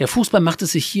Der Fußball macht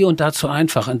es sich hier und da zu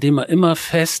einfach, indem er immer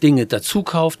fest Dinge dazu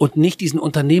kauft und nicht diesen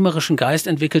unternehmerischen Geist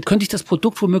entwickelt. Könnte ich das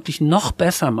Produkt womöglich noch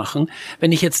besser machen,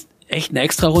 wenn ich jetzt echt eine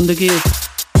Extrarunde gehe?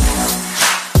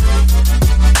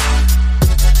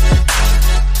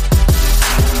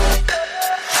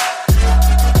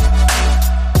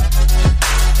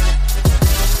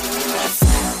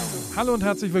 Hallo und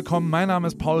herzlich willkommen, mein Name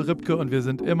ist Paul Ripke und wir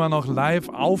sind immer noch live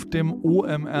auf dem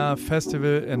OMR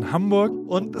Festival in Hamburg.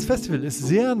 Und das Festival ist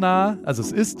sehr nah, also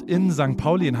es ist in St.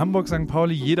 Pauli, in Hamburg St.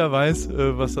 Pauli. Jeder weiß,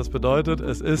 was das bedeutet.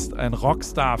 Es ist ein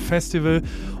Rockstar-Festival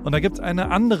und da gibt es eine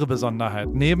andere Besonderheit.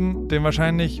 Neben dem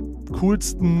wahrscheinlich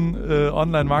coolsten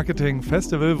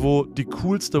Online-Marketing-Festival, wo die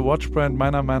coolste Watchbrand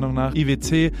meiner Meinung nach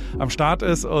IWC am Start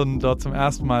ist und dort zum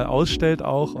ersten Mal ausstellt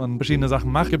auch und verschiedene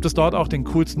Sachen macht, gibt es dort auch den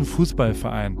coolsten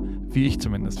Fußballverein, wie ich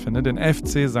zumindest finde, den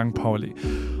FC St. Pauli.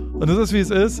 Und es ist, wie es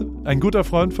ist. Ein guter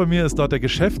Freund von mir ist dort der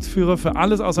Geschäftsführer für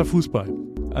alles außer Fußball.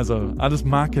 Also alles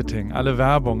Marketing, alle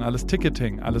Werbung, alles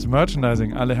Ticketing, alles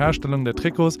Merchandising, alle Herstellung der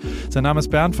Trikots. Sein Name ist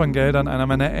Bernd von Geldern, einer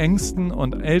meiner engsten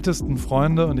und ältesten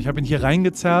Freunde. Und ich habe ihn hier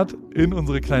reingezerrt in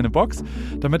unsere kleine Box,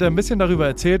 damit er ein bisschen darüber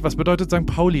erzählt, was bedeutet St.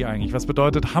 Pauli eigentlich, was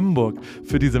bedeutet Hamburg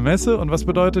für diese Messe und was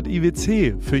bedeutet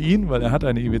IWC für ihn, weil er hat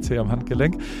eine IWC am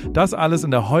Handgelenk. Das alles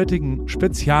in der heutigen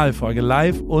Spezialfolge,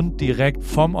 live und direkt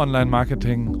vom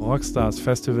Online-Marketing Rockstars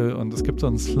Festival. Und es gibt so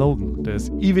einen Slogan, der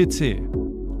ist IWC.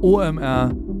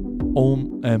 OMR,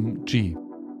 OMG.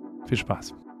 Viel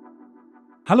Spaß.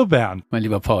 Hallo Bernd. Mein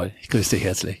lieber Paul, ich grüße dich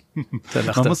herzlich.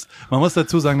 Man muss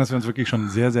dazu sagen, dass wir uns wirklich schon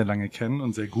sehr, sehr lange kennen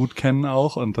und sehr gut kennen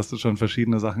auch und dass das schon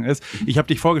verschiedene Sachen ist. Ich habe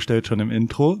dich vorgestellt schon im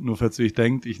Intro, nur falls du dich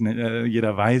denkst,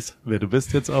 jeder weiß, wer du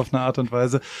bist jetzt auf eine Art und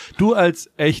Weise. Du als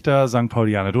echter St.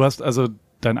 Paulianer, du hast also...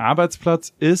 Dein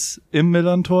Arbeitsplatz ist im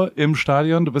Millerntor, im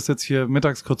Stadion. Du bist jetzt hier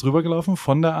mittags kurz rübergelaufen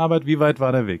von der Arbeit. Wie weit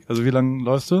war der Weg? Also wie lange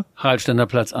läufst du? Haraldständer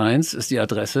Platz 1 ist die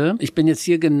Adresse. Ich bin jetzt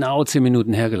hier genau 10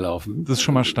 Minuten hergelaufen. Das ist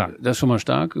schon mal stark. Das ist schon mal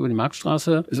stark über die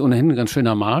Marktstraße. Ist ohnehin ein ganz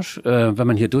schöner Marsch. Wenn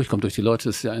man hier durchkommt durch die Leute,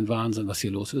 ist ja ein Wahnsinn, was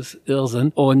hier los ist.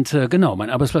 Irrsinn. Und genau,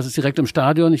 mein Arbeitsplatz ist direkt im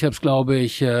Stadion. Ich habe es, glaube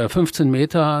ich, 15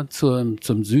 Meter zum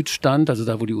Südstand, also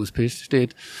da, wo die USP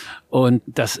steht. Und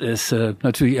das ist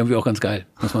natürlich irgendwie auch ganz geil,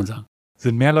 muss man sagen.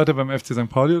 Sind mehr Leute beim FC St.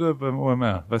 Pauli oder beim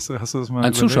OMR? Weißt du, hast du das mal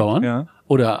als überlegt? Zuschauern? Ja.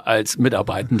 Oder als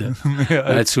Mitarbeitende?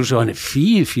 Als Zuschauer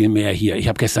viel, viel mehr hier. Ich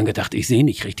habe gestern gedacht, ich sehe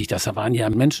nicht richtig. Das waren ja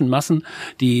Menschenmassen,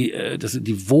 die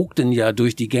wogten ja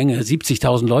durch die Gänge.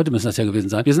 70.000 Leute müssen das ja gewesen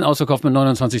sein. Wir sind ausverkauft mit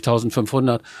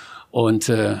 29.500. Und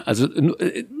also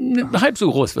halb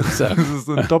so groß, würde ich sagen. Das ist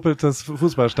ein doppeltes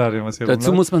Fußballstadion, was hier rumläuft.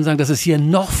 Dazu muss man sagen, das ist hier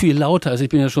noch viel lauter. Also ich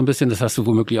bin ja schon ein bisschen, das hast du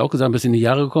womöglich auch gesagt, ein bisschen in die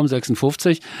Jahre gekommen,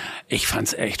 56. Ich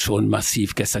fand's echt schon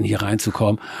massiv, gestern hier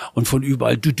reinzukommen und von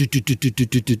überall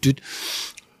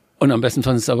und am besten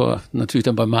fand es aber natürlich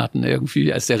dann bei Martin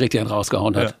irgendwie, als der richtig einen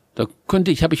rausgehauen hat. Ja.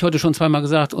 Habe ich heute schon zweimal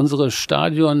gesagt, unsere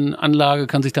Stadionanlage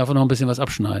kann sich davon noch ein bisschen was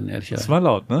abschneiden, ehrlicherweise. Das war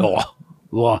laut, ne?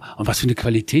 Boah, und was für eine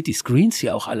Qualität die Screens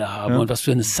hier auch alle haben und was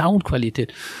für eine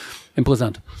Soundqualität.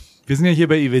 Imposant. Wir sind ja hier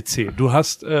bei IWC. Du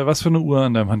hast was für eine Uhr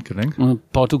an deinem Handgelenk? Eine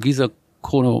Portugieser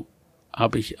Chrono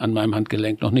habe ich an meinem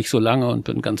Handgelenk noch nicht so lange und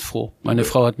bin ganz froh. Meine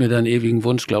Frau hat mir da einen ewigen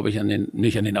Wunsch, glaube ich,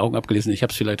 nicht an den Augen abgelesen. Ich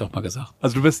habe es vielleicht auch mal gesagt.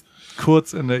 Also du bist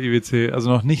kurz in der IWC, also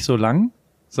noch nicht so lang?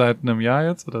 Seit einem Jahr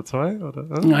jetzt oder 2? Oder?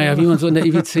 Naja, wie man so in der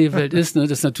IWC-Welt ist, ne,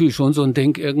 das ist natürlich schon so ein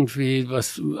Ding irgendwie,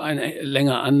 was einen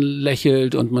länger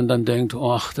anlächelt und man dann denkt,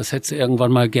 ach, das hättest du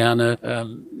irgendwann mal gerne.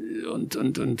 Und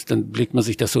dann blickt man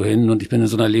sich das so hin und ich bin in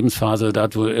so einer Lebensphase, da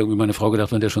hat wohl irgendwie meine Frau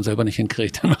gedacht, wenn der schon selber nicht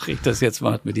hinkriegt, dann mache ich das jetzt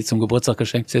mal. Hat mir die zum Geburtstag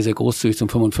geschenkt, sehr, sehr großzügig zum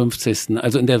 55.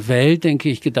 Also in der Welt, denke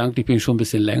ich, gedanklich bin ich schon ein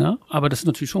bisschen länger, aber das ist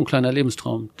natürlich schon ein kleiner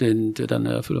Lebenstraum, der dann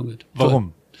in Erfüllung geht.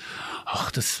 Warum? Ach,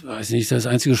 das weiß ich nicht, das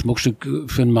einzige Schmuckstück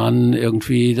für einen Mann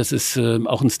irgendwie, das ist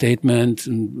auch ein Statement.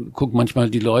 Gucken manchmal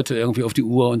die Leute irgendwie auf die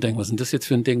Uhr und denken, was ist denn das jetzt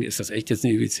für ein Ding? Ist das echt jetzt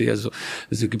eine IWC? Also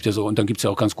es gibt ja so, und dann gibt's ja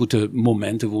auch ganz gute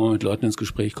Momente, wo man mit Leuten ins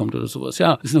Gespräch kommt oder sowas.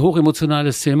 Ja, ist ein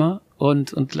hochemotionales Thema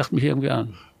und lacht mich irgendwie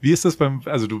an. Wie ist das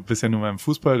also du bist ja nur beim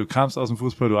Fußball, du kamst aus dem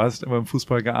Fußball, du hast immer im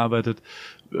Fußball gearbeitet.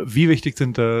 Wie wichtig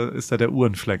ist da der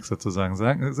Uhrenflex sozusagen?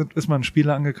 Ist mal ein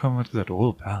Spieler angekommen und hat gesagt,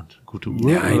 oh Bernd, gute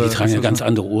Uhr? Ja, die tragen ja ganz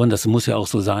andere Uhren, das muss ja auch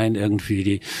so sein, irgendwie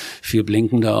die viel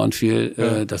blinkender und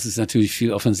viel, das ist natürlich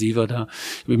viel offensiver da.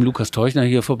 Ich habe eben Lukas Teuchner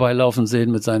hier vorbeilaufen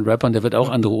sehen mit seinen Rappern, der wird auch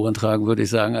andere Uhren tragen, würde ich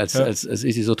sagen, als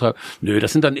ich sie so trage. Nö,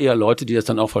 das sind dann eher Leute, die das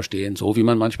dann auch verstehen, so wie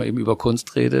man manchmal eben über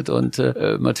Kunst redet und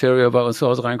Materia bei uns zu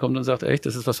Hause reinkommt und sagt, echt,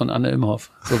 das ist was von Anne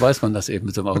Imhoff. So weiß man das eben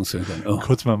mit so einem Augenzwinkern. Oh.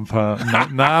 Kurz mal ein paar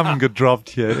Namen gedroppt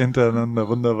hier hintereinander.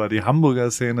 Wunderbar. Die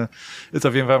Hamburger Szene ist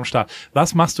auf jeden Fall am Start.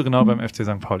 Was machst du genau beim FC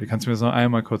St. Pauli? Kannst du mir das noch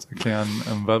einmal kurz erklären?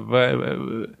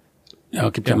 Ja,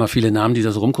 gibt ja mal viele Namen, die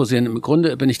da so rumkursieren. Im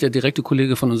Grunde bin ich der direkte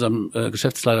Kollege von unserem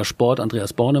Geschäftsleiter Sport,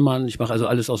 Andreas Bornemann. Ich mache also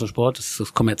alles außer Sport. Das ist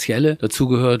das Kommerzielle. Dazu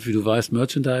gehört, wie du weißt,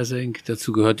 Merchandising.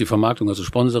 Dazu gehört die Vermarktung, also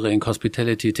Sponsoring,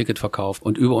 Hospitality, Ticketverkauf.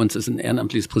 Und über uns ist ein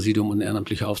ehrenamtliches Präsidium und ein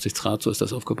ehrenamtlicher Aufsichtsrat. So ist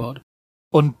das aufgebaut.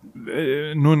 Und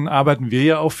nun arbeiten wir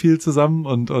ja auch viel zusammen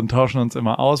und tauschen uns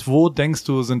immer aus. Wo denkst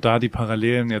du, sind da die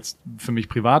Parallelen jetzt für mich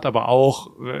privat, aber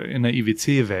auch in der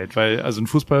IWC-Welt? Weil also ein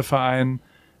Fußballverein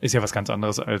ist ja was ganz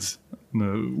anderes als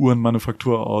eine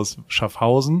Uhrenmanufaktur aus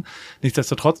Schaffhausen.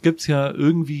 Nichtsdestotrotz gibt's ja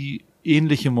irgendwie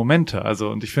ähnliche Momente. Also,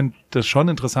 und ich finde das schon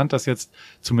interessant, dass jetzt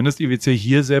zumindest IWC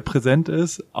hier sehr präsent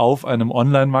ist, auf einem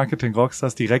Online-Marketing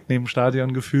Rockstars direkt neben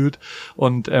Stadion gefühlt.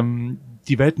 Und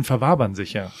die Welten verwabern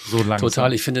sich ja so langsam.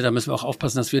 Total. Ich finde, da müssen wir auch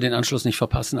aufpassen, dass wir den Anschluss nicht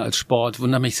verpassen als Sport.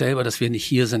 Wundere mich selber, dass wir nicht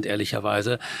hier sind,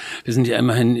 ehrlicherweise. Wir sind ja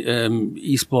immerhin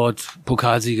E-Sport,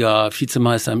 Pokalsieger,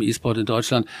 Vizemeister im E-Sport in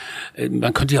Deutschland.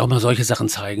 Man könnte ja auch mal solche Sachen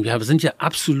zeigen. Wir sind ja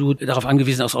absolut darauf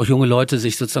angewiesen, dass auch junge Leute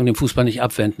sich sozusagen dem Fußball nicht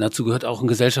abwenden. Dazu gehört auch ein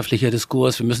gesellschaftlicher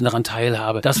Diskurs. Wir müssen daran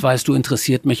teilhaben. Das weißt du,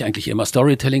 interessiert mich eigentlich immer.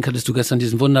 Storytelling, hattest du gestern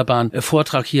diesen wunderbaren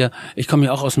Vortrag hier. Ich komme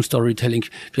ja auch aus dem Storytelling.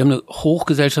 Wir haben eine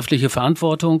hochgesellschaftliche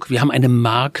Verantwortung. Wir haben eine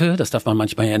Marke, das darf man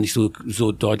manchmal ja nicht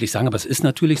so deutlich sagen, aber es ist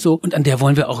natürlich so. Und an der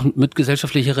wollen wir auch mit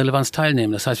gesellschaftlicher Relevanz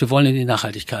teilnehmen. Das heißt, wir wollen in die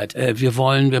Nachhaltigkeit. Wir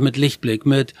mit Lichtblick,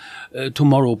 mit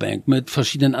Tomorrow Bank, mit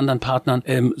verschiedenen anderen Partnern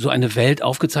so eine Welt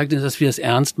aufgezeigt, dass wir es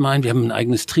ernst meinen. Wir haben ein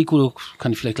eigenes Trikot,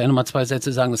 kann ich vielleicht gleich nochmal 2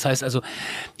 Sätze sagen. Das heißt also,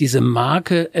 diese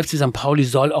Marke FC St. Pauli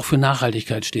soll auch für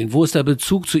Nachhaltigkeit stehen. Wo ist der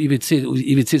Bezug zu IWC?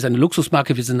 IWC ist eine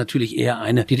Luxusmarke. Wir sind natürlich eher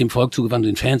eine, die dem Volk zugewandt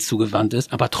und den Fans zugewandt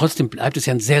ist. Aber trotzdem bleibt es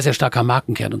ja ein sehr, sehr starker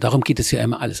Markenkern. Und darum geht es ja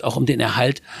immer alles, auch um den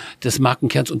Erhalt des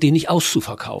Markenkerns und den nicht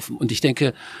auszuverkaufen. Und ich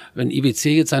denke, wenn IWC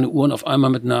jetzt seine Uhren auf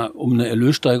einmal um eine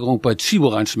Erlössteigerung bei Chibo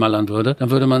reinschmallern würde, dann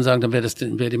würde man sagen, dann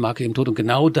wäre die Marke eben tot. Und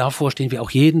genau davor stehen wir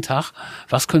auch jeden Tag.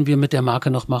 Was können wir mit der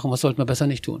Marke noch machen? Was sollten wir besser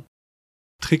nicht tun?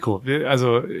 Trikot.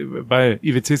 Also, weil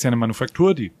IWC ist ja eine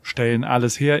Manufaktur, die stellen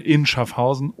alles her in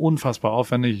Schaffhausen, unfassbar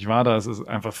aufwendig. Ich war da, es ist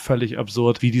einfach völlig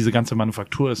absurd, wie diese ganze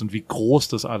Manufaktur ist und wie groß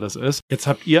das alles ist. Jetzt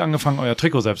habt ihr angefangen, euer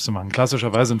Trikot selbst zu machen.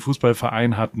 Klassischerweise ein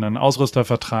Fußballverein hat einen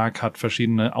Ausrüstervertrag, hat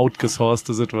verschiedene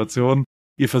outgesourcete Situationen.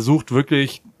 Ihr versucht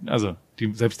wirklich, also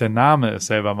selbst der Name ist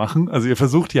selber machen. Also ihr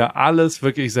versucht ja alles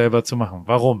wirklich selber zu machen.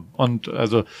 Warum? Und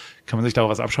also kann man sich da auch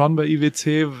was abschauen bei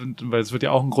IWC, weil es wird ja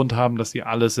auch einen Grund haben, dass sie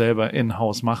alles selber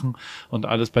in-house machen und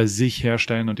alles bei sich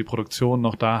herstellen und die Produktion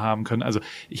noch da haben können. Also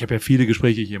ich habe ja viele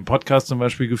Gespräche hier im Podcast zum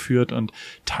Beispiel geführt und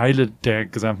Teile der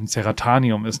gesamten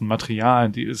Ceratanium ist ein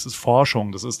Material, es ist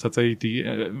Forschung, das ist tatsächlich, die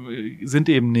sind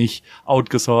eben nicht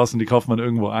outgesourced und die kauft man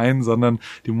irgendwo ein, sondern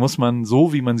die muss man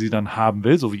so, wie man sie dann haben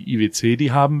will, so wie IWC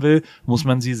die haben will, muss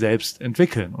man sie selbst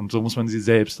entwickeln und so muss man sie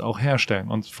selbst auch herstellen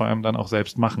und vor allem dann auch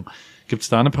selbst machen. Gibt es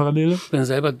da eine Parallele? Ich bin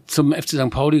selber zum FC St.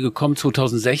 Pauli gekommen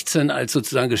 2016 als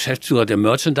sozusagen Geschäftsführer der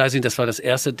Merchandising. Das war das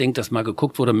erste Ding, das mal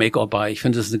geguckt wurde, Make or Buy. Ich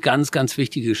finde, das ist eine ganz, ganz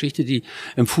wichtige Geschichte, die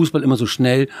im Fußball immer so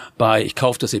schnell ich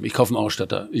kaufe das eben, ich kaufe einen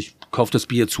Ausstatter, ich kaufe das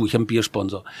Bier zu, ich habe einen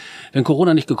Biersponsor. Wenn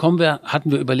Corona nicht gekommen wäre,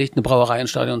 hatten wir überlegt, eine Brauerei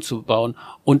ins Stadion zu bauen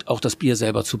und auch das Bier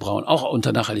selber zu brauen. Auch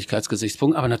unter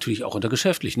Nachhaltigkeitsgesichtspunkten, aber natürlich auch unter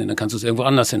geschäftlichen, denn dann kannst du es irgendwo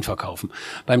anders hin verkaufen.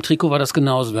 Beim Trikot war das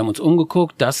genauso. Wir haben uns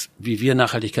umgeguckt, das, wie wir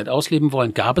Nachhaltigkeit ausleben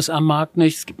wollen, gab es am Markt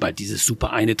nicht. Es gibt halt dieses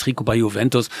super eine Trikot bei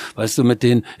Juventus, weißt du, mit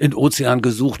den in Ozean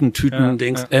gesuchten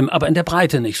Tüten-Dings, aber in der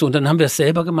Breite nicht. So, und dann haben wir es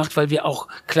selber gemacht, weil wir auch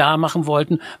klar machen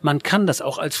wollten, man kann das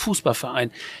auch als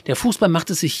Fußballverein. Der Fußball macht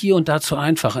es sich hier und da zu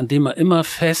einfach, indem er immer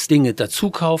fest Dinge dazu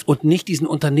kauft und nicht diesen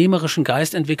unternehmerischen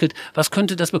Geist entwickelt.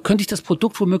 Könnte ich das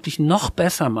Produkt womöglich noch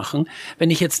besser machen, wenn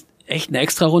ich jetzt echt eine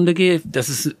Extra-Runde gehe,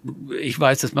 ich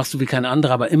weiß, das machst du wie kein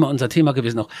anderer, aber immer unser Thema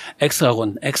gewesen noch,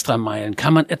 Extra-Runden, Extra-Meilen.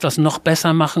 Kann man etwas noch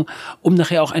besser machen, um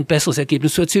nachher auch ein besseres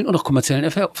Ergebnis zu erzielen und auch kommerziellen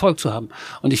Erfolg zu haben?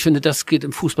 Und ich finde, das geht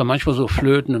im Fußball manchmal so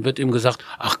flöten und wird eben gesagt,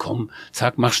 ach komm,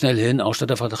 zack, mach schnell hin,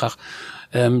 Ausstattervertrag.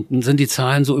 Sind die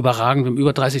Zahlen so überragend. Wir haben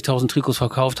über 30.000 Trikots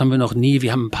verkauft, haben wir noch nie.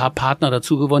 Wir haben ein paar Partner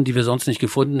dazu gewonnen, die wir sonst nicht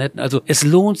gefunden hätten. Also es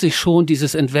lohnt sich schon,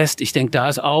 dieses Invest. Ich denke, da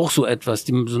ist auch so etwas.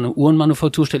 So eine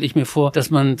Uhrenmanufaktur stelle ich mir vor,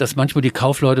 dass manchmal die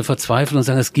Kaufleute verzweifeln und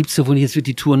sagen, es gibt's ja wohl nicht, jetzt wird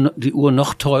die Uhr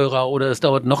noch teurer oder es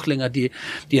dauert noch länger die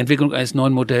Entwicklung eines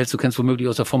neuen Modells. Du kennst womöglich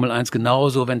aus der Formel 1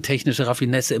 genauso, wenn technische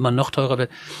Raffinesse immer noch teurer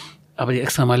wird. Aber die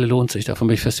Extrameile lohnt sich, davon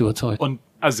bin ich fest überzeugt. Und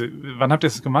also, wann habt ihr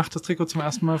das gemacht, das Trikot zum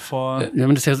ersten Mal? Wir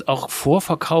haben das ja auch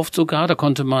vorverkauft sogar. Da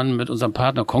konnte man mit unserem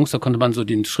Partner Kongs, so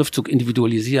den Schriftzug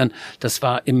individualisieren. Das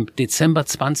war im Dezember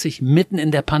 20, mitten in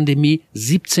der Pandemie,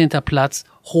 17. Platz,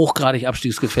 hochgradig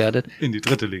abstiegsgefährdet. In die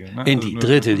dritte Liga, ne? In die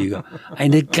dritte Liga.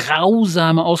 Eine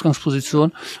grausame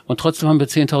Ausgangsposition. Und trotzdem haben wir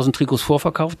 10.000 Trikots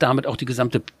vorverkauft, damit auch die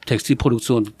gesamte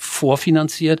Textilproduktion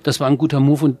vorfinanziert. Das war ein guter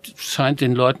Move und scheint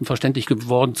den Leuten verständlich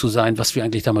geworden zu sein, was wir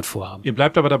eigentlich damit vorhaben. Ihr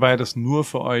bleibt aber dabei, das nur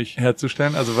für euch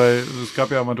herzustellen, also weil es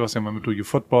gab ja mal, du hast ja mal mit Do You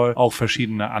Football auch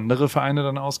verschiedene andere Vereine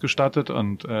dann ausgestattet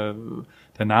und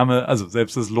der Name, also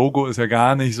selbst das Logo ist ja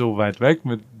gar nicht so weit weg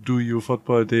mit Do You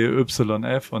Football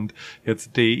DYF und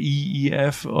jetzt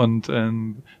DIIF und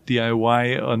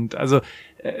DIY und also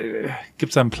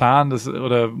gibt es einen Plan,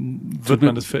 oder wird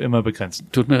man das für immer begrenzen?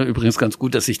 Tut mir übrigens ganz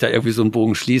gut, dass sich da irgendwie so ein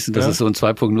Bogen schließt und dass es so ein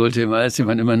 2.0-Thema ist. Ich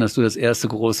meine, immerhin hast du das erste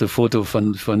große Foto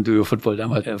von Do You Football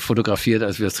damals fotografiert,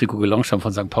 als wir das Trikot gelauncht haben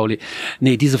von St. Pauli.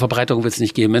 Nee, diese Verbreitung wird es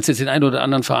nicht geben. Wenn es jetzt den einen oder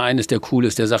anderen Verein ist, der cool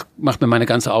ist, der sagt, macht mir meine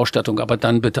ganze Ausstattung, aber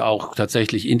dann bitte auch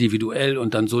tatsächlich individuell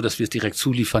und dann so, dass wir es direkt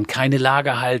zuliefern. Keine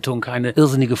Lagerhaltung, keine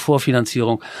irrsinnige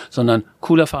Vorfinanzierung, sondern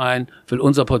cooler Verein will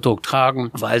unser Produkt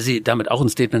tragen, weil sie damit auch ein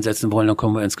Statement setzen wollen, dann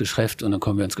kommen wir ins Geschäft und dann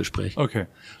kommen wir ins Gespräch. Okay.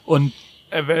 Und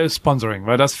Sponsoring,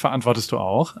 weil das verantwortest du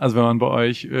auch. Also wenn man bei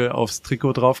euch aufs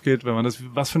Trikot drauf geht,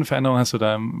 was für eine Veränderung hast du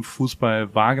da im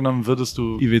Fußball wahrgenommen? Würdest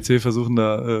du IWC versuchen,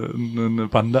 da eine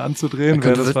Bande anzudrehen?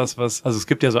 Wäre das was, also es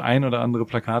gibt ja so ein oder andere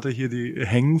Plakate hier, die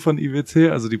hängen von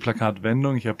IWC, also die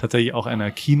Plakatwendung. Ich habe tatsächlich auch einer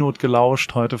Keynote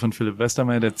gelauscht heute von Philipp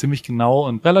Westermeier, der ziemlich genau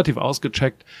und relativ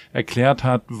ausgecheckt erklärt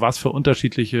hat, was für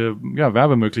unterschiedliche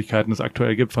Werbemöglichkeiten es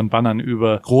aktuell gibt, von Bannern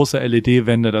über große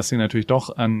LED-Wände, dass sie natürlich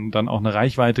doch dann auch eine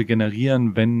Reichweite generieren,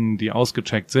 wenn die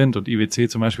ausgecheckt sind. Und IWC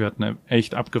zum Beispiel hat eine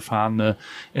echt abgefahrene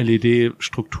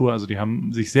LED-Struktur. Also die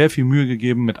haben sich sehr viel Mühe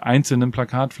gegeben mit einzelnen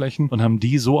Plakatflächen und haben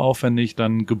die so aufwendig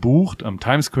dann gebucht am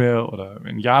Times Square oder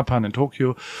in Japan, in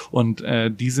Tokio. Und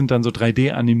die sind dann so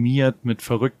 3D animiert mit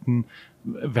verrückten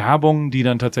Werbung, die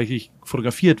dann tatsächlich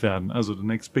fotografiert werden. Also the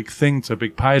next big thing, the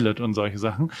big pilot und solche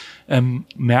Sachen.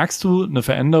 Merkst du eine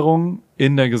Veränderung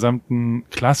in der gesamten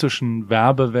klassischen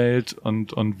Werbewelt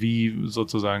und wie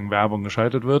sozusagen Werbung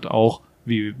geschaltet wird? Auch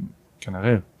wie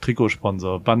generell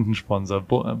Trikotsponsor, Bandensponsor,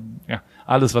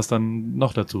 alles, was dann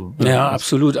noch dazu. Ja,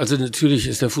 absolut. Also natürlich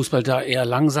ist der Fußball da eher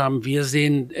langsam. Wir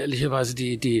sehen ehrlicherweise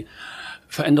die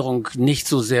Veränderung nicht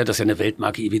so sehr, das ist ja eine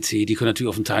Weltmarke IWC, die können natürlich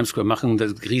auf dem Times Square machen,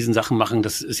 Riesensachen machen,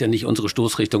 das ist ja nicht unsere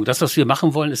Stoßrichtung. Das, was wir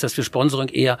machen wollen, ist, dass wir Sponsoring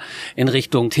eher in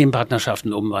Richtung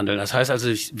Themenpartnerschaften umwandeln. Das heißt also,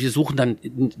 wir suchen dann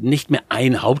nicht mehr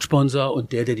einen Hauptsponsor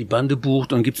und der die Bande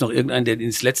bucht und gibt's noch irgendeinen, der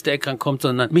ins letzte Eck rankommt,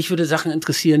 sondern mich würde Sachen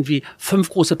interessieren wie 5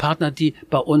 große Partner, die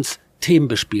bei uns Themen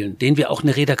bespielen, denen wir auch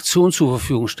eine Redaktion zur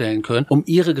Verfügung stellen können, um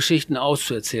ihre Geschichten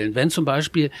auszuerzählen. Wenn zum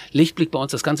Beispiel Lichtblick bei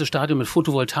uns das ganze Stadion mit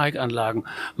Photovoltaikanlagen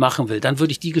machen will, dann würde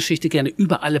ich die Geschichte gerne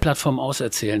über alle Plattformen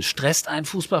auserzählen. Stresst ein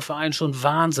Fußballverein schon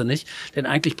wahnsinnig, denn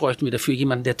eigentlich bräuchten wir dafür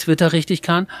jemanden, der Twitter richtig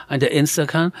kann, einen, der Insta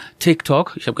kann,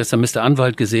 TikTok. Ich habe gestern Mr.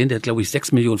 Anwalt gesehen, der hat, glaube ich,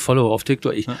 6 Millionen Follower auf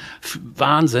TikTok.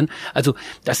 Wahnsinn. Also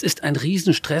das ist ein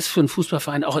Riesenstress für einen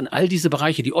Fußballverein, auch in all diese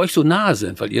Bereiche, die euch so nahe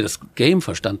sind, weil ihr das Game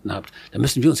verstanden habt. Da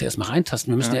müssen wir uns erstmal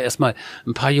reintasten. Wir müssen ja erstmal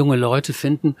ein paar junge Leute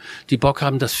finden, die Bock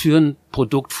haben, das für ein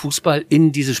Produkt Fußball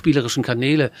in diese spielerischen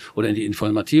Kanäle oder in die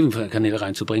informativen Kanäle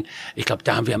reinzubringen. Ich glaube,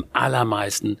 da haben wir am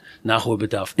allermeisten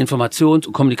Nachholbedarf. Informations-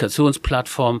 und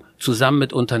Kommunikationsplattform zusammen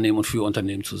mit Unternehmen und für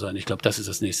Unternehmen zu sein. Ich glaube, das ist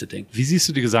das nächste Ding. Wie siehst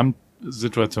du die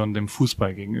Gesamtsituation dem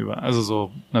Fußball gegenüber? Also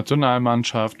so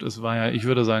Nationalmannschaft, es war ja, ich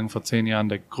würde sagen, vor 10 Jahren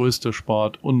der größte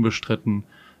Sport, unbestritten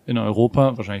in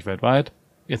Europa, wahrscheinlich weltweit.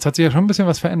 Jetzt hat sich ja schon ein bisschen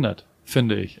was verändert,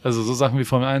 finde ich. Also so Sachen wie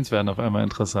Formel 1 werden auf einmal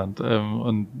interessant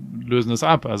und lösen es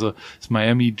ab. Also das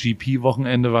Miami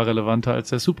GP-Wochenende war relevanter als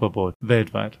der Super Bowl.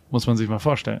 Weltweit, muss man sich mal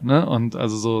vorstellen. Ne? Und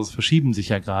also so, es verschieben sich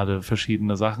ja gerade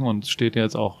verschiedene Sachen und es steht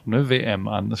jetzt auch eine WM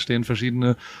an. Es stehen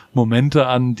verschiedene Momente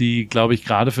an, die, glaube ich,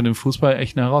 gerade für den Fußball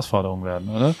echt eine Herausforderung werden,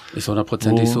 oder? Ist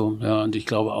 100%ig so, ja. Und ich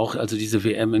glaube auch, also diese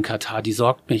WM in Katar, die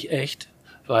sorgt mich echt,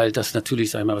 weil das natürlich,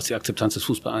 sag ich mal, was die Akzeptanz des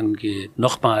Fußballs angeht,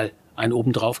 nochmal einen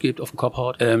oben drauf gibt, auf den Kopf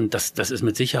haut. Das ist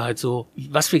mit Sicherheit so.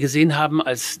 Was wir gesehen haben,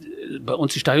 als bei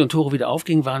uns die Stadiontore wieder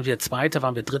aufgingen, waren wir Zweiter,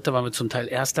 waren wir Dritter, waren wir zum Teil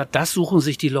Erster. Das suchen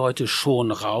sich die Leute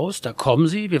schon raus. Da kommen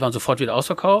sie. Wir waren sofort wieder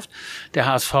ausverkauft. Der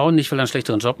HSV, nicht weil er einen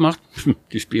schlechteren Job macht.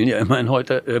 Die spielen ja immerhin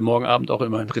morgen Abend auch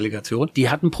immer in Relegation. Die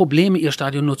hatten Probleme, ihr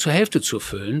Stadion nur zur Hälfte zu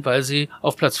füllen, weil sie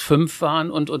auf Platz 5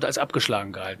 waren und als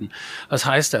abgeschlagen gehalten. Was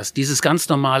heißt das? Dieses ganz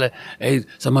normale,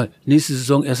 sag mal, nächste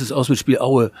Saison erstes Auswärtsspiel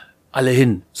Aue, alle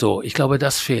hin. So, ich glaube,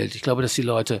 das fehlt. Ich glaube, dass die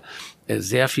Leute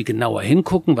sehr viel genauer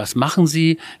hingucken, was machen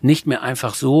sie, nicht mehr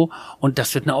einfach so. Und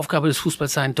das wird eine Aufgabe des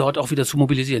Fußballs sein, dort auch wieder zu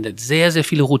mobilisieren. Denn sehr, sehr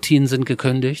viele Routinen sind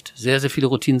gekündigt, sehr, sehr viele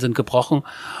Routinen sind gebrochen.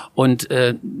 Und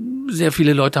sehr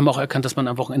viele Leute haben auch erkannt, dass man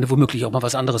am Wochenende womöglich auch mal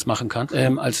was anderes machen kann,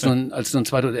 als nur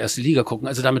zweite oder erste Liga gucken.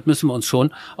 Also damit müssen wir uns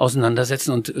schon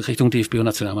auseinandersetzen und Richtung DFB und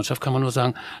Nationalmannschaft kann man nur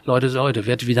sagen, Leute,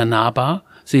 werdet wieder nahbar,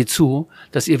 seht zu,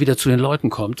 dass ihr wieder zu den Leuten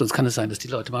kommt, sonst kann es sein, dass die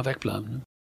Leute mal wegbleiben. Ne?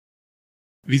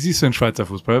 Wie siehst du den Schweizer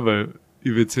Fußball? Weil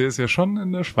IWC ist ja schon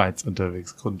in der Schweiz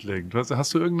unterwegs, grundlegend.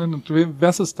 Hast du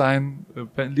was ist dein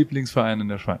Lieblingsverein in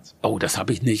der Schweiz? Oh, das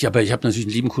habe ich nicht, aber ich habe natürlich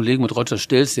einen lieben Kollegen mit Roger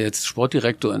Stilz, der jetzt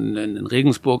Sportdirektor in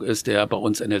Regensburg ist, der bei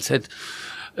uns NLZ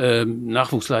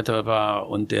Nachwuchsleiter war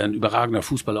und der ein überragender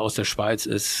Fußballer aus der Schweiz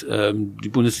ist. Die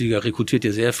Bundesliga rekrutiert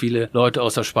ja sehr viele Leute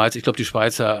aus der Schweiz. Ich glaube, die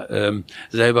Schweizer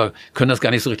selber können das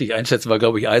gar nicht so richtig einschätzen, weil,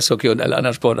 glaube ich, Eishockey und alle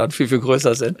anderen Sportarten viel, viel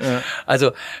größer sind. Ja.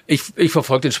 Also ich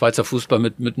verfolge den Schweizer Fußball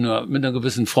mit einer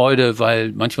gewissen Freude,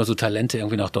 weil manchmal so Talente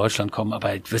irgendwie nach Deutschland kommen,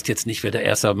 aber ich wüsste jetzt nicht, wer der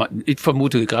Erste. Ich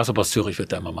vermute, Grasshopper aus Zürich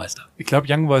wird da immer Meister. Ich glaube,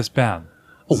 Young Boys Bernd.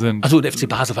 Also der FC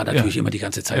Basel war natürlich immer die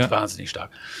ganze Zeit wahnsinnig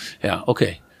stark. Ja,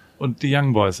 okay. Und die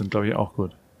Young Boys sind, glaube ich, auch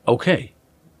gut. Okay.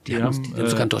 Die haben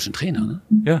sogar einen deutschen Trainer, ne?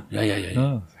 Ja.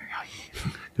 Ja.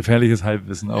 Gefährliches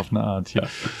Halbwissen auf eine Art hier.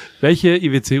 Welche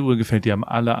IWC-Uhr gefällt dir am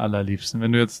allerliebsten?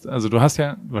 Wenn du jetzt, also du hast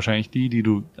ja wahrscheinlich die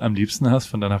du am liebsten hast,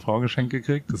 von deiner Frau geschenkt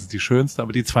gekriegt. Das ist die schönste,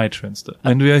 aber die zweitschönste.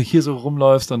 Wenn du ja hier so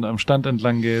rumläufst und am Stand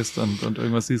entlang gehst und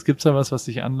irgendwas siehst, gibt's da was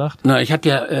dich anlacht? Na, ich hatte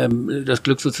ja das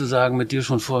Glück sozusagen mit dir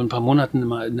schon vor ein paar Monaten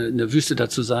mal in der Wüste da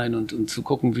zu sein und zu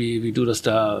gucken, wie du das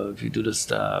da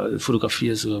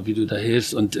fotografierst oder wie du da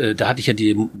hilfst. Und da hatte ich ja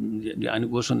die eine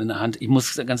Uhr schon in der Hand. Ich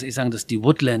muss ganz ehrlich sagen, dass die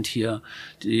Woodland hier,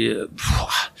 die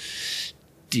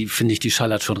finde ich, die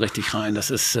schallert schon richtig rein. Das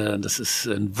ist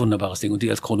ein wunderbares Ding. Und die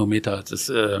als Chronometer,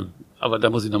 aber da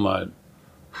muss ich nochmal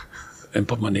im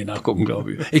Portemonnaie nachgucken,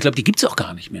 glaube ich. Ich glaube, die gibt's auch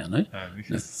gar nicht mehr, ne? Ja,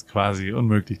 das ist quasi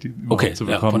unmöglich, die überhaupt zu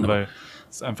bekommen, weil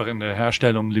es einfach in der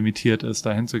Herstellung limitiert ist,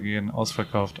 da hinzugehen,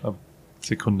 ausverkauft ab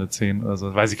Sekunde 10 oder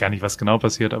so. Weiß ich gar nicht, was genau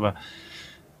passiert, aber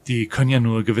die können ja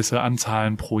nur gewisse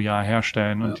Anzahlen pro Jahr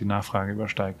herstellen und die Nachfrage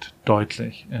übersteigt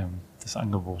deutlich das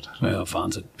Angebot. Ja,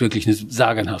 Wahnsinn. Wirklich eine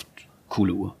sagenhaft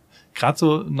coole Uhr. Gerade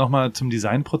so nochmal zum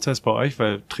Designprozess bei euch,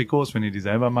 weil Trikots, wenn ihr die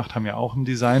selber macht, haben ja auch einen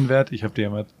Designwert. Ich habe die ja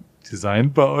mal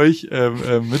designt bei euch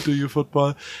mit Do You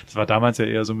Football. Das war damals ja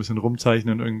eher so ein bisschen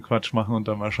rumzeichnen, irgendeinen Quatsch machen und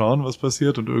dann mal schauen, was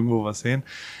passiert und irgendwo was sehen.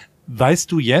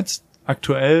 Weißt du jetzt,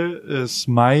 aktuell ist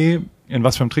Mai, in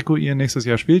was für einem Trikot ihr nächstes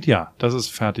Jahr spielt? Ja, das ist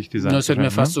fertig designt. Das hätten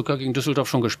wir fast sogar gegen Düsseldorf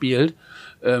schon gespielt.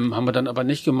 Haben wir dann aber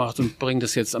nicht gemacht und bringen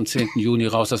das jetzt am 10. Juni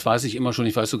raus. Das weiß ich immer schon.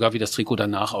 Ich weiß sogar, wie das Trikot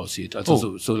danach aussieht.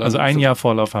 Also also ein Jahr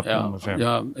Vorlauf habt ihr ungefähr.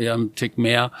 Ja, eher einen Tick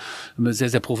mehr. Ein sehr,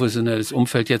 sehr professionelles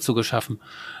Umfeld jetzt so geschaffen,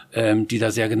 die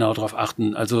da sehr genau drauf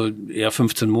achten. Also eher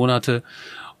 15 Monate.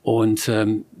 Und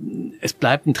es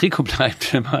bleibt, ein Trikot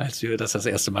bleibt immer, als wir das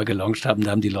erste Mal gelauncht haben,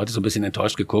 da haben die Leute so ein bisschen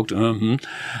enttäuscht geguckt.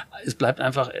 Es bleibt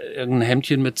einfach irgendein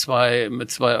Hemdchen mit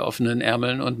zwei offenen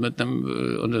Ärmeln und mit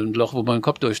einem Loch, wo man den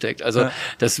Kopf durchsteckt. Also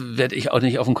das werde ich auch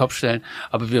nicht auf den Kopf stellen,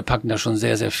 aber wir packen da schon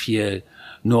sehr, sehr viel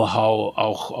Know-how,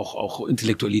 auch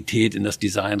Intellektualität in das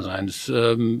Design rein. Das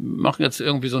machen jetzt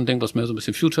irgendwie so ein Ding, was mehr so ein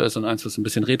bisschen Future ist und eins, was ein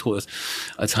bisschen Retro ist,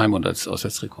 als Heim- und als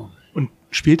Auswärtstrikot. Und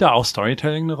spielt da auch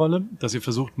Storytelling eine Rolle, dass ihr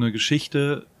versucht, eine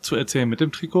Geschichte zu erzählen mit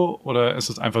dem Trikot, oder ist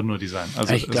es einfach nur Design?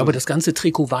 Also ich glaube, das ganze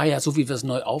Trikot war ja, so wie wir es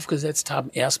neu aufgesetzt haben,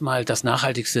 erstmal die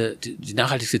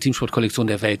nachhaltigste Teamsport-Kollektion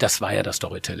der Welt. Das war ja das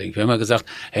Storytelling. Wir haben ja gesagt,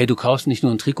 hey, du kaufst nicht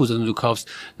nur ein Trikot, sondern du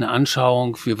kaufst eine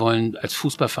Anschauung. Wir wollen als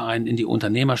Fußballverein in die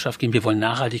Unternehmerschaft gehen. Wir wollen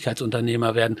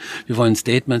Nachhaltigkeitsunternehmer werden. Wir wollen ein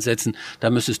Statement setzen. Da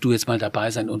müsstest du jetzt mal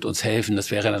dabei sein und uns helfen. Das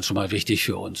wäre dann schon mal wichtig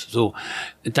für uns. So,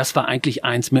 das war eigentlich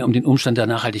eins mehr um den Umstand der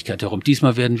Nachhaltigkeit herum.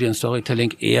 Diesmal werden wir in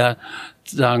Storytelling eher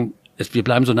sagen, wir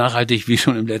bleiben so nachhaltig wie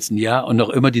schon im letzten Jahr und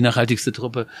noch immer die nachhaltigste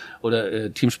Truppe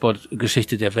oder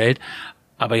Teamsportgeschichte der Welt.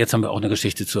 Aber jetzt haben wir auch eine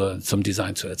Geschichte zum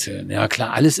Design zu erzählen. Ja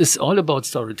klar, alles ist all about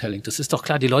Storytelling. Das ist doch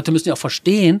klar. Die Leute müssen ja auch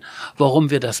verstehen, warum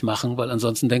wir das machen, weil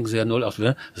ansonsten denken sie ja null auf,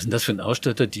 was ist denn das für ein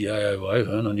Ausstatter?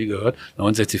 DIY, noch nie gehört.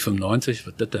 69,95, was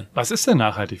ist das denn? Was ist denn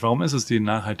nachhaltig? Warum ist es die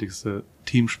nachhaltigste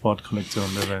Teamsportkollektion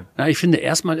der Welt? Na, ich finde,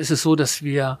 erstmal ist es so, dass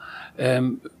wir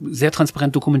sehr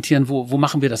transparent dokumentieren, wo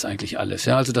machen wir das eigentlich alles.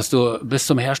 Ja, also dass du bis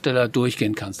zum Hersteller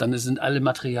durchgehen kannst. Dann sind alle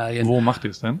Materialien. Wo macht ihr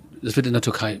es denn? Das wird in der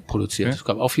Türkei produziert. Okay. Es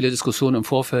gab auch viele Diskussionen im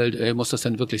Vorfeld, muss das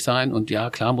denn wirklich sein? Und ja,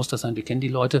 klar muss das sein. Wir kennen die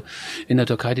Leute in der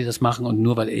Türkei, die das machen. Und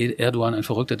nur weil Erdogan ein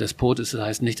verrückter Despot ist, das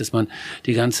heißt nicht, dass man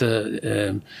die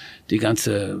ganze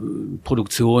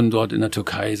Produktion dort in der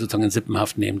Türkei sozusagen in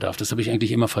Sippenhaft nehmen darf. Das habe ich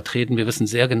eigentlich immer vertreten. Wir wissen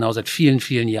sehr genau seit vielen,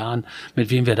 vielen Jahren, mit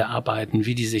wem wir da arbeiten,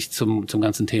 wie die sich zum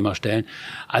ganzen Thema stellen.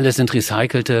 Alles sind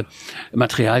recycelte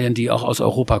Materialien, die auch aus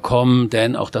Europa kommen,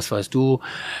 denn auch das weißt du,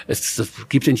 es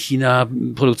gibt in China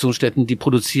Produktionsstätten, die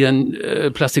produzieren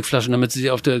Plastikflaschen, damit sie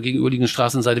sie auf der gegenüberliegenden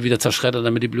Straßenseite wieder zerschreddern,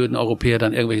 damit die blöden Europäer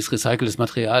dann irgendwelches recyceltes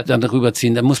Material dann darüber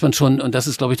ziehen. Da muss man schon, und das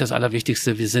ist, glaube ich, das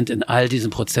Allerwichtigste, wir sind in all diesen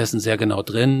Prozessen sehr genau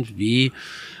drin, wie,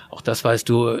 auch das weißt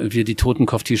du, wir die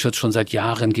Totenkopf-T-Shirts schon seit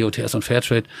Jahren GOTS und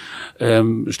Fairtrade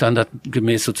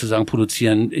standardgemäß sozusagen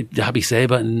produzieren. Da habe ich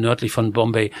selber nördlich von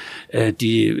Bombay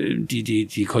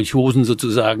die Kolchosen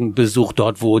sozusagen besucht,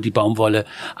 dort wo die Baumwolle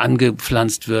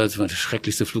angepflanzt wird. Das war der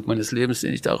schrecklichste Flug meines Lebens,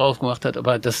 den ich darauf gemacht habe,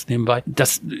 aber das nebenbei.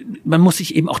 Man muss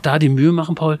sich eben auch da die Mühe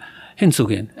machen, Paul,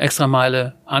 hinzugehen. Extra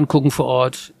Meile, angucken vor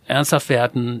Ort, ernsthaft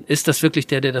werten. Ist das wirklich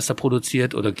der das da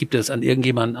produziert oder gibt es an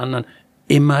irgendjemanden anderen?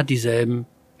 Immer dieselben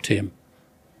Themen.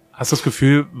 Hast du das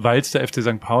Gefühl, weil es der FC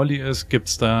St. Pauli ist, gibt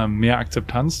es da mehr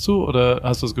Akzeptanz zu? Oder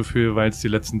hast du das Gefühl, weil es die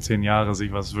letzten 10 Jahre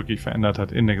sich was wirklich verändert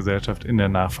hat in der Gesellschaft, in der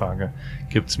Nachfrage,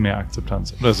 gibt es mehr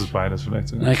Akzeptanz? Oder ist es beides vielleicht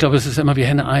so? Ich glaube, es ist immer wie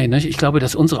Henne-Ei. Ne? Ich glaube,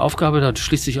 dass unsere Aufgabe, da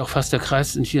schließt sich auch fast der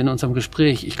Kreis hier in unserem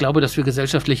Gespräch, ich glaube, dass wir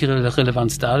gesellschaftliche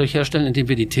Relevanz dadurch herstellen, indem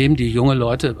wir die Themen, die junge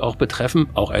Leute auch betreffen,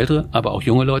 auch ältere, aber auch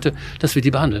junge Leute, dass wir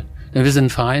die behandeln. Denn wir sind ein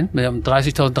Verein, wir haben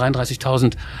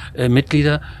 33.000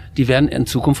 Mitglieder, die werden in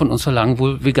Zukunft von uns verlangen,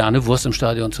 wohl vegane Wurst im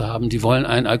Stadion zu haben. Die wollen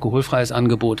ein alkoholfreies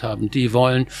Angebot haben. Die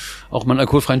wollen auch mal einen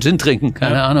alkoholfreien Gin trinken.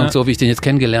 Keine Ahnung, so wie ich den jetzt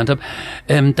kennengelernt habe.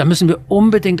 Da müssen wir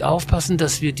unbedingt aufpassen,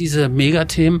 dass wir diese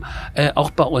Megathemen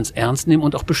auch bei uns ernst nehmen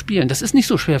und auch bespielen. Das ist nicht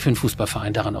so schwer für einen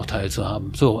Fußballverein, daran auch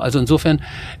teilzuhaben. So, also insofern,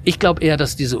 ich glaube eher,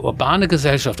 dass diese urbane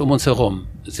Gesellschaft um uns herum,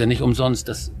 ist ja nicht umsonst,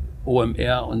 dass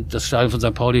OMR und das Stadion von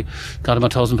St. Pauli gerade mal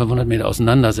 1500 Meter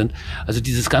auseinander sind. Also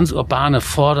dieses ganz urbane,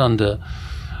 fordernde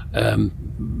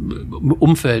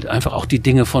Umfeld einfach auch die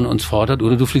Dinge von uns fordert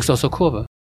oder du fliegst aus der Kurve.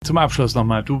 Zum Abschluss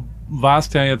nochmal, du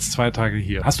warst ja jetzt 2 Tage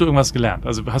hier. Hast du irgendwas gelernt?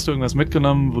 Also hast du irgendwas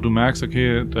mitgenommen, wo du merkst,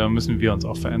 okay, da müssen wir uns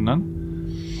auch verändern?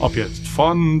 Ob jetzt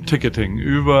von Ticketing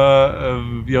über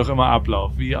wie auch immer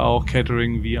Ablauf, wie auch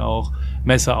Catering, wie auch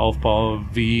Messeaufbau,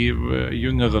 wie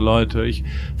jüngere Leute. Ich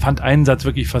fand einen Satz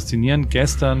wirklich faszinierend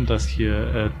gestern, dass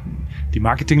hier die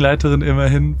Marketingleiterin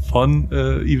immerhin von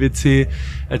IWC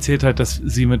erzählt hat, dass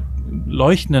sie mit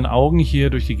leuchtenden Augen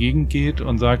hier durch die Gegend geht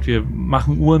und sagt, wir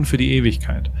machen Uhren für die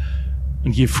Ewigkeit.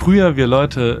 Und je früher wir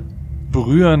Leute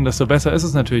berühren, desto besser ist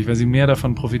es natürlich, weil sie mehr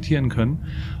davon profitieren können.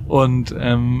 Und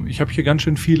ich habe hier ganz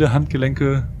schön viele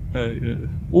Handgelenke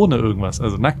ohne irgendwas,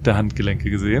 also nackte Handgelenke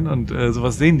gesehen und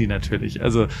sowas sehen die natürlich.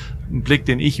 Also ein Blick,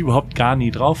 den ich überhaupt gar nie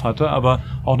drauf hatte, aber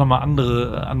auch nochmal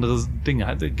andere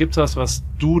Dinge. Gibt's was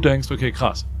du denkst, okay,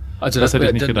 krass. Also das hätte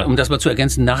ich nicht gedacht. Um das mal zu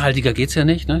ergänzen, nachhaltiger geht's ja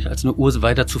nicht, ne? Als eine Uhr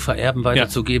weiter zu vererben,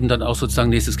 weiterzugeben, dann auch sozusagen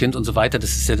nächstes Kind und so weiter.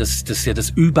 Das ist ja das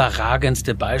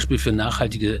überragendste Beispiel für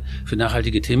nachhaltige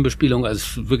Themenbespielung.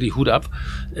 Also wirklich Hut ab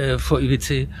vor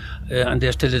IWC an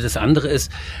der Stelle. Das andere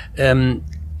ist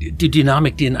die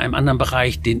Dynamik, die in einem anderen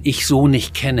Bereich, den ich so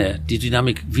nicht kenne, die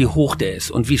Dynamik, wie hoch der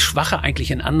ist und wie schwach er eigentlich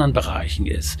in anderen Bereichen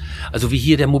ist. Also wie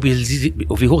hier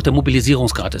wie hoch der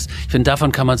Mobilisierungsgrad ist. Ich finde,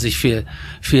 davon kann man sich viel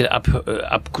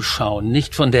abschauen.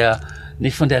 Nicht von der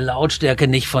Lautstärke,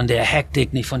 nicht von der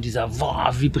Hektik, nicht von dieser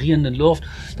vibrierenden Luft.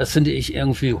 Das finde ich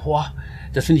irgendwie,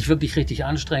 das finde ich wirklich richtig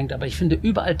anstrengend. Aber ich finde,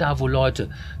 überall da, wo Leute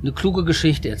eine kluge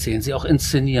Geschichte erzählen, sie auch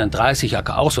inszenieren,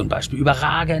 30er auch so ein Beispiel,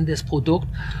 überragendes Produkt,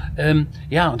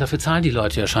 und dafür zahlen die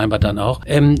Leute ja scheinbar dann auch.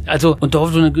 Und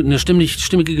dort, wo eine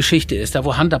stimmige Geschichte ist, da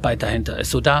wo Handarbeit dahinter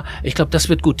ist, so da, ich glaube, das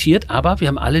wird gutiert, aber wir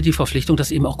haben alle die Verpflichtung,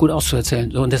 das eben auch gut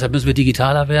auszuerzählen. So, und deshalb müssen wir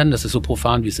digitaler werden, das ist so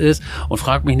profan, wie es ist. Und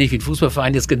frag mich nicht, wie ein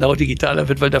Fußballverein jetzt genau digitaler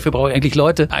wird, weil dafür brauche ich eigentlich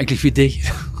Leute, eigentlich wie dich,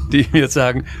 die mir jetzt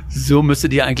sagen, so müsste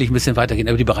die eigentlich ein bisschen weitergehen.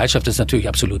 Aber die Bereitschaft ist natürlich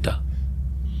absolut da.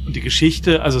 Und die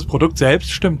Geschichte, also das Produkt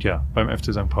selbst stimmt ja beim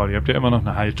FC St. Pauli. Ihr habt ja immer noch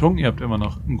eine Haltung, ihr habt immer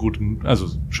noch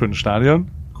schönes Stadion,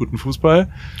 guten Fußball.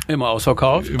 Immer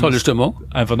ausverkauft, tolle Stimmung.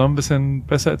 Einfach noch ein bisschen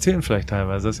besser erzählen vielleicht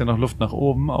teilweise. Da ist ja noch Luft nach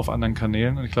oben auf anderen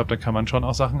Kanälen und ich glaube, da kann man schon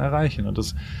auch Sachen erreichen. Und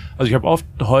ich habe oft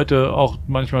heute auch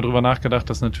manchmal drüber nachgedacht,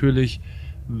 dass natürlich,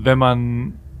 wenn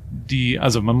man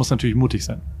man muss natürlich mutig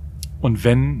sein. Und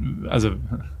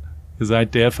ihr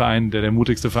seid der Verein, der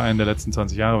mutigste Verein der letzten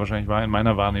 20 Jahre wahrscheinlich war, in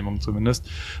meiner Wahrnehmung zumindest.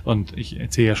 Und ich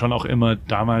erzähle ja schon auch immer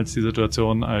damals die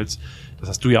Situation das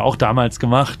hast du ja auch damals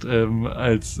gemacht, da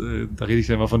rede ich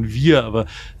ja immer von wir, aber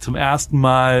zum ersten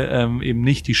Mal eben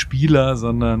nicht die Spieler,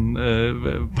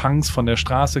 sondern Punks von der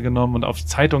Straße genommen und auf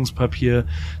Zeitungspapier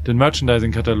den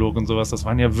Merchandising-Katalog und sowas. Das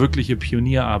waren ja wirkliche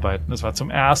Pionierarbeiten. Das war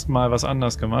zum ersten Mal was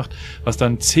anders gemacht, was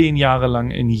dann 10 Jahre lang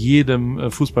in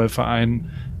jedem Fußballverein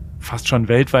fast schon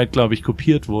weltweit, glaube ich,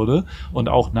 kopiert wurde und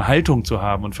auch eine Haltung zu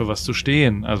haben und für was zu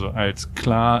stehen, also als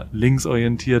klar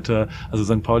linksorientierter, also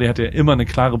St. Pauli hat ja immer eine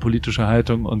klare politische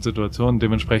Haltung und Situation,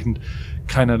 dementsprechend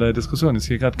keinerlei Diskussion. Ist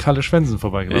hier gerade Kalle Schwensen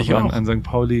vorbeigelaufen, ein St.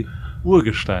 Pauli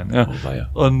Urgestein. Ja.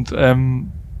 Und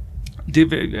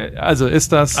Also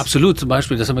ist das... Absolut, zum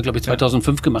Beispiel, das haben wir, glaube ich,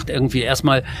 2005 gemacht, irgendwie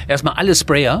erstmal alle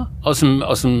Sprayer aus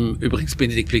dem übrigens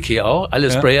Benedikt Pliquet auch,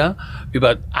 alle Sprayer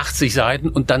über 80 Seiten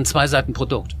und dann 2 Seiten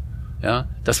Produkt. Ja,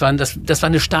 das war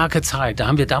eine starke Zeit. Da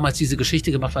haben wir damals diese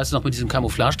Geschichte gemacht, weißt du noch, mit diesem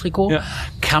Camouflage-Trikot. Ja.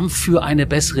 Kampf für eine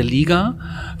bessere Liga.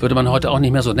 Würde man heute auch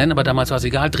nicht mehr so nennen, aber damals war es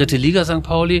egal. 3. Liga St.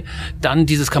 Pauli. Dann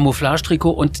dieses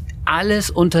Camouflage-Trikot und alles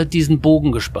unter diesen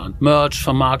Bogen gespannt. Merch,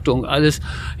 Vermarktung, alles.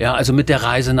 Ja, also mit der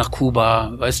Reise nach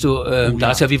Kuba. Weißt du, da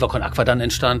ist ja Viva Con Aqua dann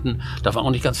entstanden. Darf man auch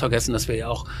nicht ganz vergessen, dass wir ja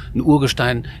auch ein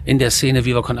Urgestein in der Szene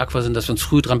Viva Con Aqua sind, dass wir uns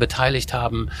früh dran beteiligt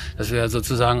haben, dass wir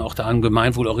sozusagen auch da ein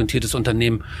gemeinwohlorientiertes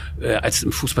Unternehmen als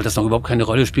im Fußball das noch überhaupt keine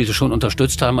Rolle spielte, schon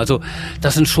unterstützt haben. Also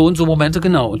das sind schon so Momente,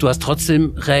 genau. Und du hast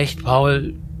trotzdem recht,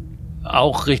 Paul,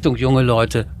 auch Richtung junge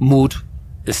Leute, Mut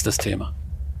ist das Thema.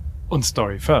 Und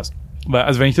Story first. Weil,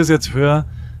 also wenn ich das jetzt höre,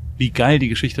 wie geil die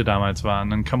Geschichte damals war.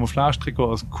 Ein Camouflage-Trikot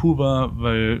aus Kuba,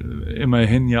 weil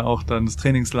immerhin ja auch dann das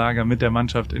Trainingslager mit der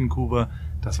Mannschaft in Kuba,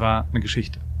 das war eine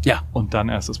Geschichte. Ja. Und dann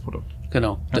erst das Produkt.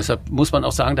 Genau. Ja. Deshalb muss man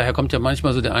auch sagen, daher kommt ja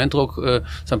manchmal so der Eindruck,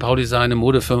 St. Pauli sei eine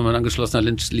Modefirma mit angeschlossener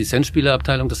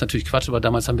Lizenzspielerabteilung. Das ist natürlich Quatsch, aber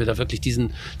damals haben wir da wirklich diesen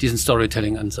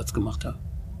Storytelling-Ansatz gemacht. Ja.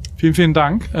 Vielen, vielen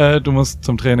Dank. Du musst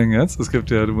zum Training jetzt.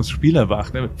 Du musst Spieler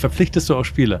beachten. Verpflichtest du auch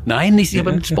Spieler? Nein, ich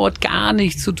habe mit Sport gar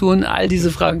nichts zu tun. All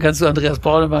diese Fragen kannst du Andreas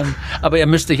Bornemann. Aber er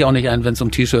mischt dich auch nicht ein, wenn es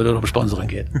um T-Shirt oder um Sponsoring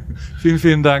geht. Vielen,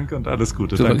 vielen Dank und alles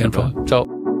Gute. Super gern, Paul. Ciao.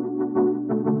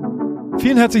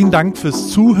 Vielen herzlichen Dank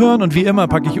fürs Zuhören und wie immer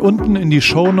packe ich unten in die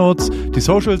Shownotes die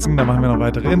Socials und da machen wir noch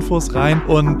weitere Infos rein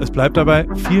und es bleibt dabei,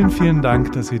 vielen, vielen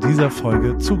Dank, dass ihr dieser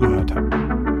Folge zugehört habt.